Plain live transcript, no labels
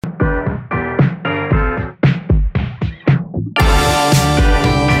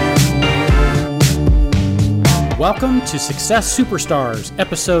Welcome to Success Superstars,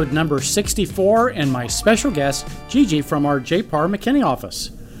 episode number 64, and my special guest, Gigi from our JPAR McKinney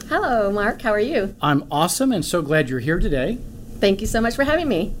office. Hello, Mark. How are you? I'm awesome and so glad you're here today. Thank you so much for having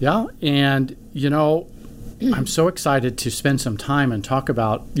me. Yeah, and I'm so excited to spend some time and talk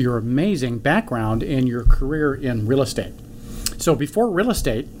about your amazing background and your career in real estate. So before real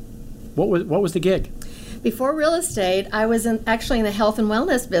estate, what was the gig? Before real estate, I was actually in the health and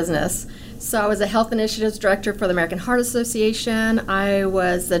wellness business. So I was a health initiatives director for the American Heart Association. I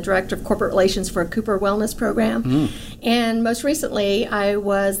was the director of corporate relations for a Cooper Wellness program. And most recently, I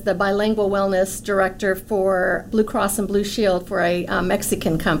was the bilingual wellness director for Blue Cross and Blue Shield for a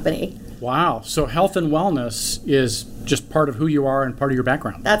Mexican company. Wow. So health and wellness is just part of who you are and part of your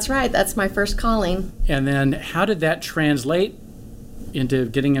background. That's right. That's my first calling. And then how did that translate into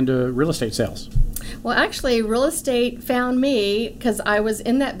getting into real estate sales? Well, actually, real estate found me because I was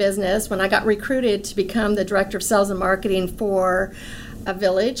in that business when I got recruited to become the director of sales and marketing for a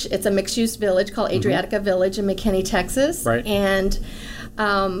village. It's a mixed-use village called Adriatica Village in McKinney, Texas. Right. And,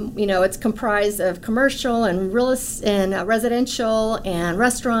 it's comprised of commercial and residential and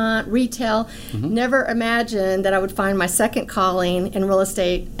restaurant, retail. Never imagined that I would find my second calling in real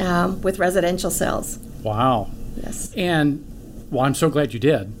estate with residential sales. Wow. Yes. And, well, I'm so glad you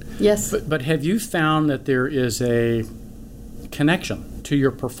did. Yes. But have you found that there is a connection to your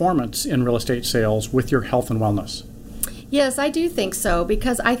performance in real estate sales with your health and wellness? Yes, I do think so,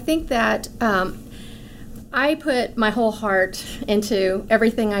 because I think that I put my whole heart into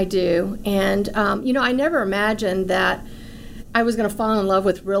everything I do. And, I never imagined that I was going to fall in love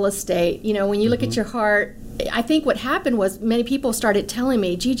with real estate. When you look at your heart, I think what happened was many people started telling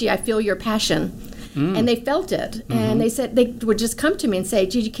me, Gigi, I feel your passion. And they felt it. And they said, they would just come to me and say,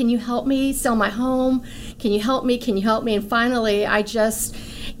 Gigi, can you help me sell my home? Can you help me? Can you help me? And finally, I just,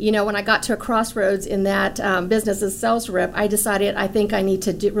 when I got to a crossroads in that business as sales rep, I decided I think I need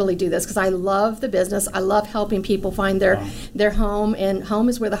to really do this because I love the business. I love helping people find their home, and home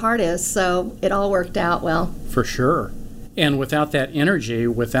is where the heart is. So it all worked out well. For sure. And without that energy,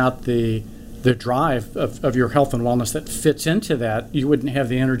 without the drive of your health and wellness that fits into that, you wouldn't have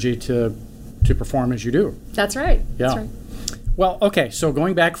the energy to perform as you do. That's right. Yeah. That's right. Well, okay, so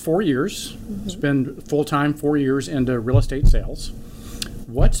going back 4 years, it's been full-time 4 years into real estate sales.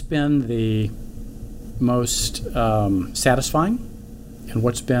 What's been the most satisfying, and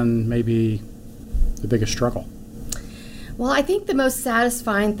what's been maybe the biggest struggle? Well, I think the most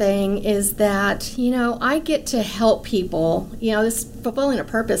satisfying thing is that, I get to help people. This is fulfilling a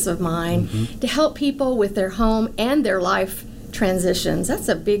purpose of mine, to help people with their home and their life transitions. That's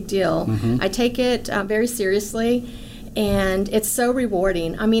a big deal. I take it very seriously, and it's so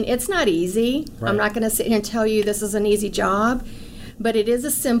rewarding. I mean, it's not easy. Right. I'm not going to sit here and tell you this is an easy job, but it is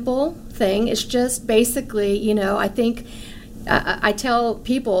a simple thing. It's just basically, I think I tell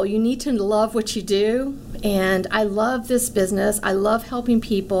people you need to love what you do, and I love this business. I love helping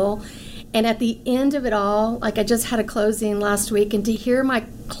people. And at the end of it all, like I just had a closing last week, and to hear my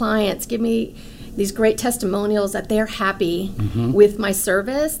clients give me these great testimonials that they're happy with my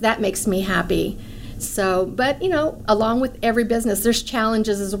service, that makes me happy. So, but, along with every business, there's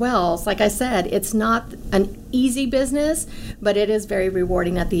challenges as well. So like I said, it's not an easy business, but it is very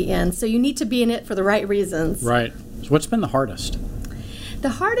rewarding at the end. So you need to be in it for the right reasons. Right. So what's been the hardest? The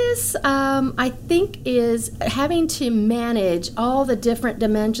hardest, I think, is having to manage all the different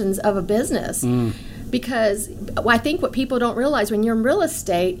dimensions of a business. Because I think what people don't realize when you're in real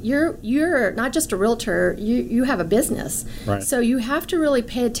estate, you're not just a realtor, you have a business. Right. So you have to really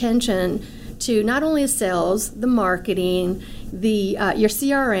pay attention to not only sales, the marketing, your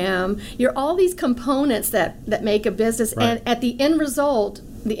CRM, all these components that make a business. Right. And at the end result,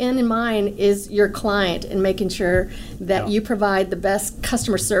 the end in mind is your client and making sure that you provide the best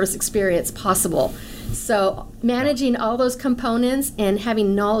customer service experience possible. So managing all those components and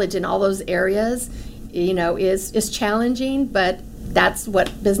having knowledge in all those areas is challenging, but that's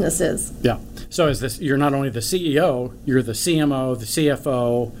what business is. Yeah. So you're not only the CEO, you're the CMO, the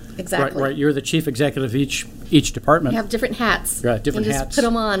CFO. Exactly. Right. You're the chief executive of each department. You have different hats. Right, different hats. Just put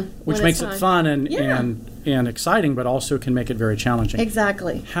them on. Which makes it fun and exciting, but also can make it very challenging.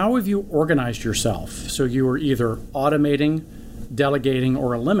 Exactly. How have you organized yourself so you are either automating, delegating,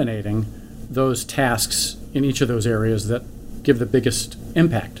 or eliminating those tasks in each of those areas that give the biggest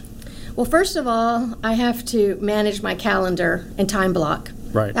impact? Well, first of all, I have to manage my calendar and time block.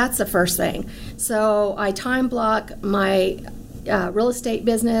 Right. That's the first thing. So I time block my real estate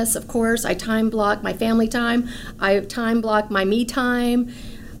business, of course. I time block my family time. I time block my me time.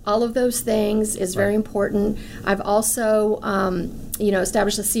 All of those things is very important. I've also,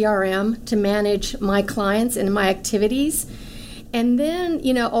 established a CRM to manage my clients and my activities. And then,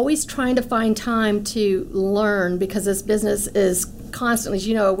 always trying to find time to learn, because this business is constantly, as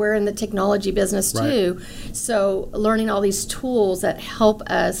you know, we're in the technology business too. Right. So learning all these tools that help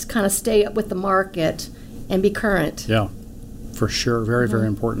us kind of stay up with the market and be current. Yeah, for sure. Very, very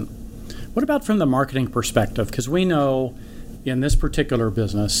important. What about from the marketing perspective? Because we know in this particular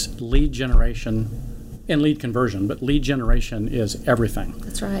business, lead generation and lead conversion, but lead generation is everything.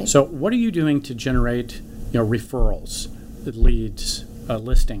 That's right. So what are you doing to generate, referrals, leads,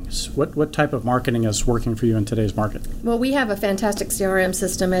 listings? What type of marketing is working for you in today's market? Well, we have a fantastic CRM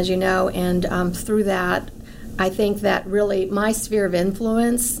system, as you know, and through that, I think that really my sphere of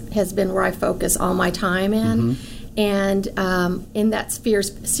influence has been where I focus all my time in. And in that sphere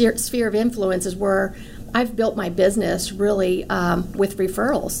of influence is where I've built my business really with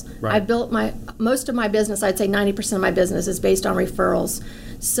referrals. Right. I've built most of my business, I'd say 90% of my business is based on referrals.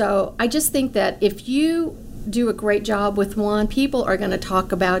 So I just think that if you do a great job with one, people are going to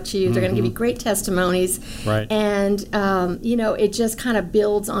talk about you. They're going to give you great testimonies. Right. And, it just kind of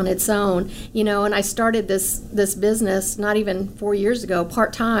builds on its own. And I started this business not even 4 years ago,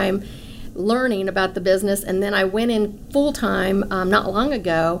 part-time, learning about the business. And then I went in full-time not long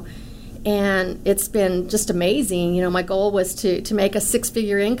ago. And it's been just amazing. My goal was to make a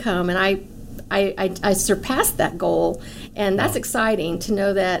six-figure income, and I surpassed that goal. And that's exciting to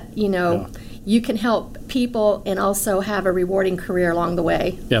know that, you can help people and also have a rewarding career along the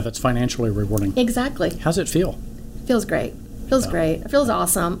way. Yeah, that's financially rewarding. Exactly. How's it feel? Feels great. Great. It feels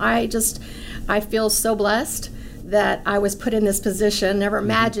awesome. I feel so blessed that I was put in this position. Never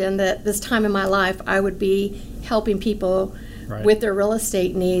imagined that this time in my life I would be helping people with their real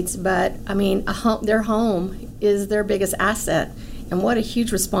estate needs. But, their home is their biggest asset. And what a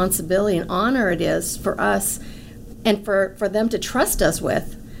huge responsibility and honor it is for us and for them to trust us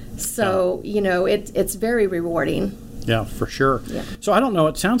with. So, it's very rewarding. Yeah, for sure. Yeah. So I don't know,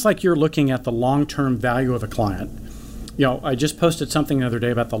 it sounds like you're looking at the long-term value of a client. I just posted something the other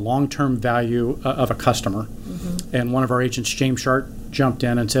day about the long-term value of a customer. And one of our agents, James Sharp, jumped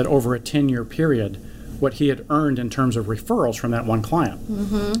in and said over a 10-year period, what he had earned in terms of referrals from that one client.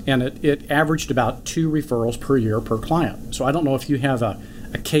 And it averaged about 2 referrals per year per client. So I don't know if you have a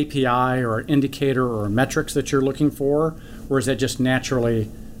KPI or an indicator or metrics that you're looking for, or is that just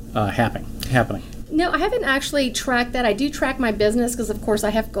naturally happening? No, I haven't actually tracked that. I do track my business because, of course, I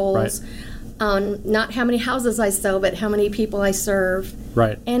have goals on not how many houses I sell, but how many people I serve.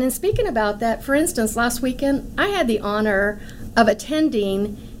 Right. And in speaking about that, for instance, last weekend, I had the honor of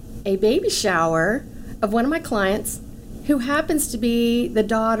attending a baby shower of one of my clients who happens to be the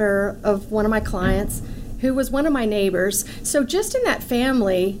daughter of one of my clients who was one of my neighbors. So just in that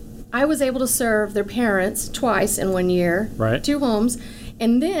family, I was able to serve their parents twice in 1 year, 2 homes,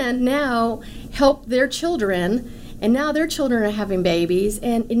 and then now help their children, and now their children are having babies,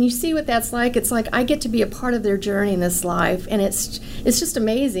 and you see what that's like. It's like I get to be a part of their journey in this life, and it's just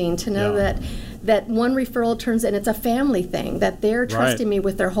amazing to know that one referral turns, and it's a family thing, that they're trusting me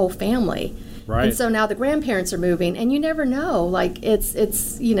with their whole family. Right. And so now the grandparents are moving, and you never know. Like it's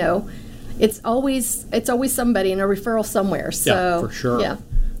always somebody in a referral somewhere. So yeah, for sure. Yeah.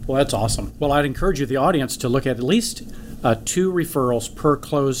 Well, that's awesome. Well, I'd encourage you, the audience, to look at least 2 referrals per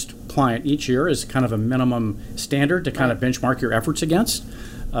closed client each year is kind of a minimum standard to kind of benchmark your efforts against.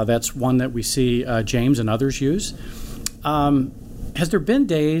 That's one that we see James and others use. Has there been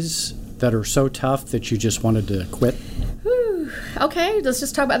days that are so tough that you just wanted to quit? Okay, let's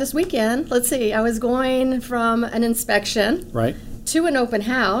just talk about this weekend. Let's see. I was going from an inspection to an open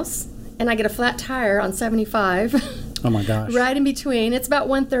house, and I get a flat tire on 75. Oh, my gosh. Right in between. It's about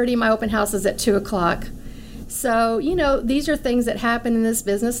 1:30. My open house is at 2 o'clock. So, these are things that happen in this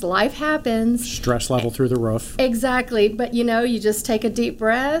business. Life happens. Stress level through the roof. Exactly. But, you just take a deep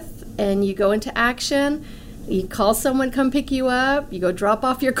breath and you go into action. You call someone, come pick you up. You go drop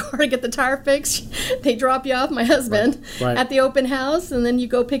off your car to get the tire fixed. They drop you off, my husband, at the open house. And then you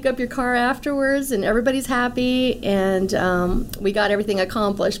go pick up your car afterwards, and everybody's happy. And we got everything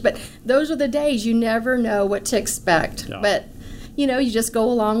accomplished. But those are the days you never know what to expect. Yeah. But you just go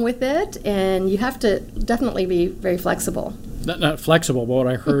along with it, and you have to definitely be very flexible. Not flexible, but what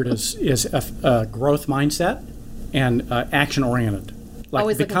I heard is a growth mindset and action-oriented, like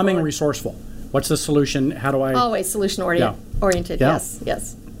always becoming resourceful. What's the solution? How do I... Always solution-oriented,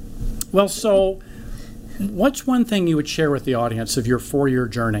 yes. Well, so what's one thing you would share with the audience of your 4-year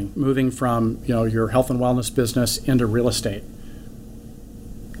journey, moving from your health and wellness business into real estate?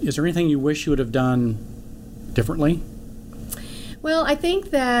 Is there anything you wish you would have done differently? Well, I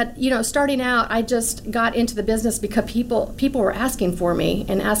think that, starting out, I just got into the business because people were asking for me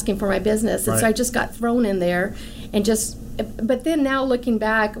and asking for my business. And so I just got thrown in there but then now looking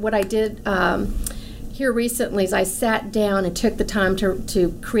back, what I did here recently is I sat down and took the time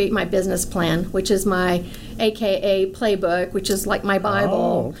to create my business plan, which is my AKA playbook, which is like my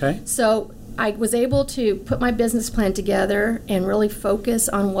Bible. Oh, okay. So I was able to put my business plan together and really focus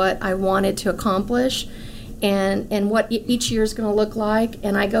on what I wanted to accomplish and what each year is going to look like,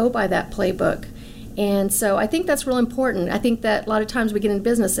 and I go by that playbook. And so I think that's real important. I think that a lot of times we get in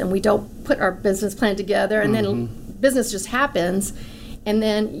business and we don't put our business plan together, and then business just happens, and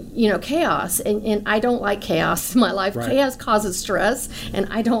then, chaos. And I don't like chaos in my life. Right. Chaos causes stress, and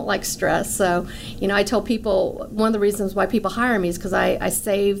I don't like stress. So, I tell people one of the reasons why people hire me is because I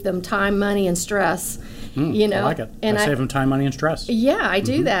save them time, money, and stress. I like it. And I save them time, money, and stress. Yeah, I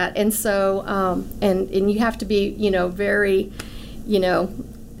do that. And so, and you have to be, very,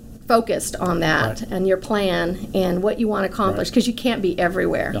 focused on that and your plan and what you want to accomplish, because you can't be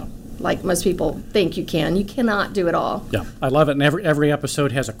everywhere. Yeah. Like most people think you can. You cannot do it all. Yeah, I love it. And every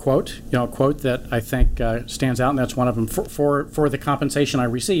episode has a quote, a quote that I think stands out, and that's one of them. For the compensation I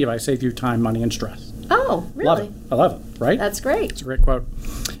receive, I save you time, money, and stress. Oh, really? Love it. I love it, right? That's great. It's a great quote.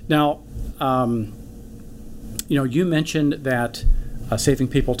 Now, you mentioned that saving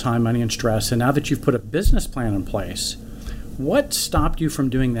people time, money, and stress, and now that you've put a business plan in place, what stopped you from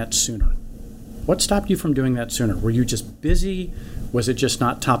doing that sooner? What stopped you from doing that sooner? Were you just busy? Was it just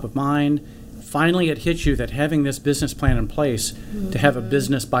not top of mind? Finally, it hit you that having this business plan in place to have a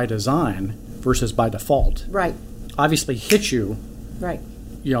business by design versus by default, right, obviously hit you, right,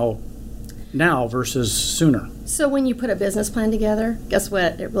 now versus sooner. So when you put a business plan together, guess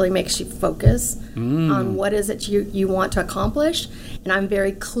what? It really makes you focus on what is it you want to accomplish. And I'm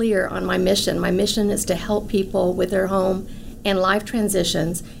very clear on my mission. My mission is to help people with their home and life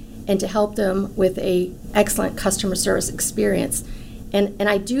transitions, and to help them with a excellent customer service experience. And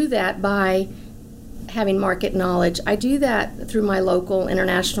I do that by having market knowledge. I do that through my local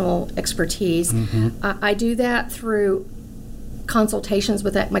international expertise. I do that through consultations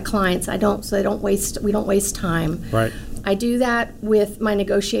with my clients. We don't waste time. Right. I do that with my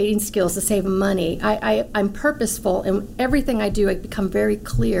negotiating skills to save money. I'm purposeful in everything I do. I become very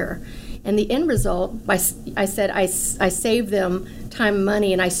clear. And the end result, I save them time,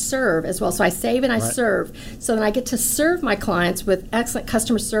 money, and I serve as well. So I save and I serve. So then I get to serve my clients with excellent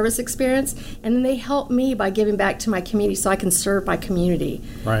customer service experience, and then they help me by giving back to my community so I can serve my community.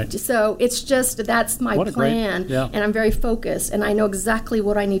 Right. So it's just, that's my plan, and I'm very focused, and I know exactly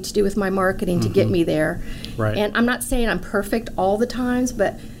what I need to do with my marketing to get me there. Right. And I'm not saying I'm perfect all the times,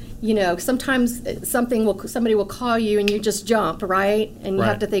 but sometimes somebody will call you and you just jump, right? And you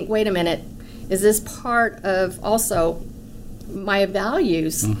have to think, wait a minute, is this part of also my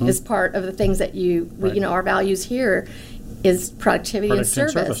values? Is part of the things that our values here is productivity and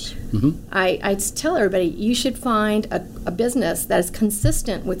service. I tell everybody, you should find a business that is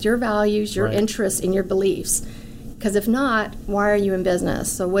consistent with your values, your interests, and your beliefs. Because if not, why are you in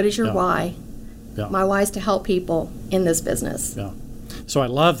business? So what is your why? Yeah. My why is to help people in this business. Yeah. So I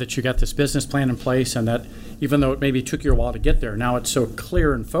love that you got this business plan in place, and that even though it maybe took you a while to get there, now it's so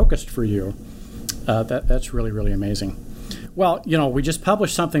clear and focused for you. That's really, really amazing. Well, we just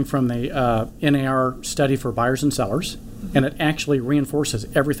published something from the NAR study for buyers and sellers, and it actually reinforces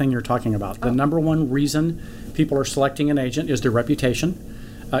everything you're talking about. The number one reason people are selecting an agent is their reputation.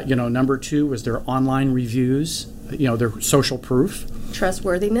 Number two is their online reviews, their social proof.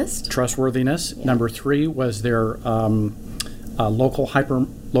 Trustworthiness. Yeah. Number three was their local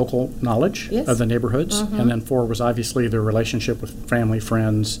knowledge of the neighborhoods, and then four was obviously their relationship with family,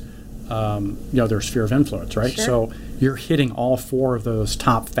 friends, their sphere of influence, right? Sure. So you're hitting all four of those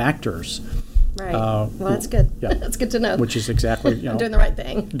top factors. Right. Well, that's good. Yeah. That's good to know. Which is exactly, I'm doing the right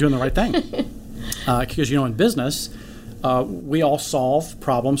thing. Doing the right thing. Because, in business, we all solve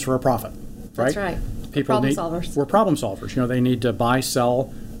problems for a profit, right? That's right. People solvers. We're problem solvers. They need to buy,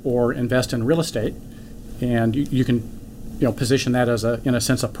 sell, or invest in real estate, and you can position that as in a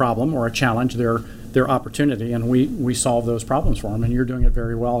sense a problem or a challenge, their opportunity, and we solve those problems for them, and you're doing it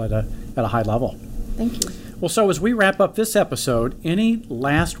very well at a high level. Thank you. Well, so as we wrap up this episode, any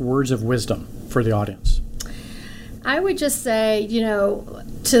last words of wisdom for the audience? I would just say,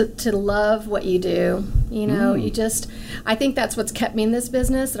 to love what you do. I think that's what's kept me in this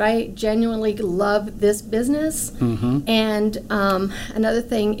business, that I genuinely love this business. And another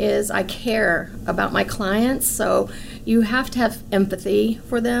thing is I care about my clients, so you have to have empathy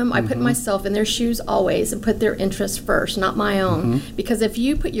for them. I put myself in their shoes always and put their interests first, not my own. Because if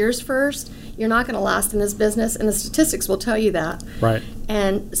you put yours first, you're not going to last in this business, and the statistics will tell you that. Right.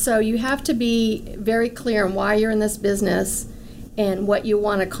 And so you have to be very clear on why you're in this business and what you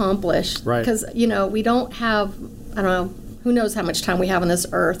want to accomplish. Right. Because, we don't have, I don't know, who knows how much time we have on this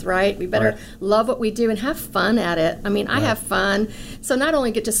earth, right? We better love what we do and have fun at it. I mean, I have fun. So not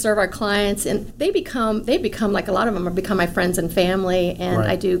only get to serve our clients, and they become like, a lot of them have become my friends and family, and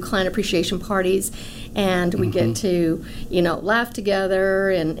I do client appreciation parties, and we get to, laugh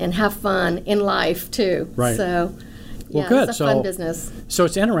together and have fun in life too. Right. So, well, good. It's a fun business. So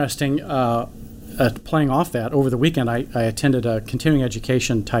it's interesting, playing off that, over the weekend I attended a continuing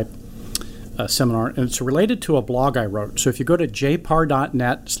education type seminar, and it's related to a blog I wrote. So if you go to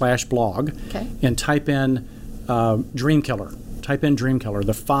jpar.net/blog and type in dream killer,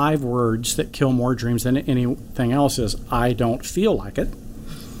 the 5 words that kill more dreams than anything else is, I don't feel like it.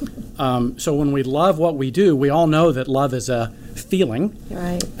 So when we love what we do, we all know that love is a feeling.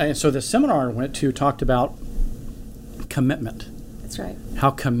 Right. And so the seminar I went to talked about commitment. That's right. How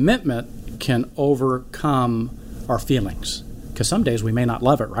commitment can overcome our feelings. Because some days we may not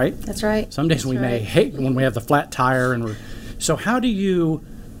love it, right? That's right. Some days we may hate when we have the flat tire. So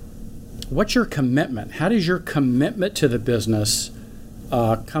what's your commitment? How does your commitment to the business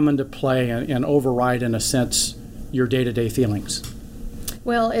come into play and override, in a sense, your day-to-day feelings?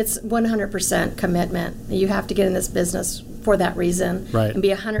 Well, it's 100% commitment. You have to get in this business for that reason. Right. And be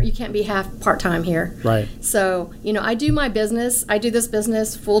 100. You can't be half part-time here. Right. So, I do my business. I do this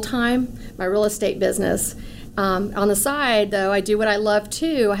business full-time, my real estate business. On the side, though, I do what I love,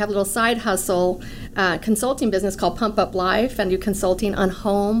 too. I have a little side hustle consulting business called Pump Up Life, and do consulting on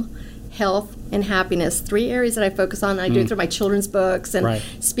home, health, and happiness. 3 areas that I focus on. I do it through my children's books and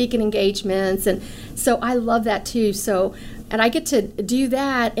speaking engagements. And so I love that, too. So, and I get to do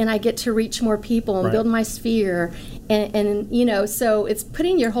that, and I get to reach more people and build my sphere. And so it's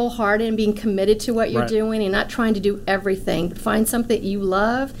putting your whole heart in, being committed to what you're doing, and not trying to do everything. But find something that you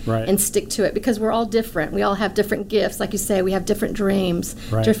love and stick to it, because we're all different. We all have different gifts. Like you say, we have different dreams,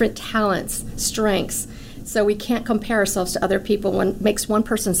 different talents, strengths. So we can't compare ourselves to other people. What makes one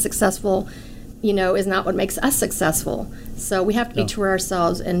person successful, is not what makes us successful. So we have to be true to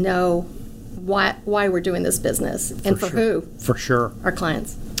ourselves and know why we're doing this business, and for who. For sure. Our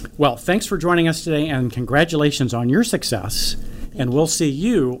clients. Well, thanks for joining us today, and congratulations on your success. And we'll see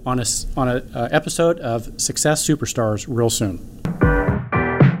you on a episode of Success Superstars real soon.